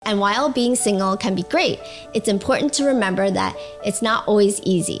And while being single can be great, it's important to remember that it's not always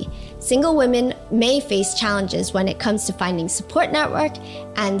easy. Single women may face challenges when it comes to finding support network,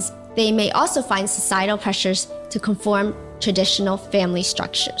 and they may also find societal pressures to conform traditional family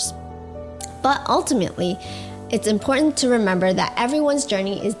structures. But ultimately, it's important to remember that everyone's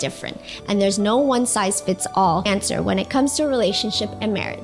journey is different, and there's no one-size-fits-all answer when it comes to relationship and marriage.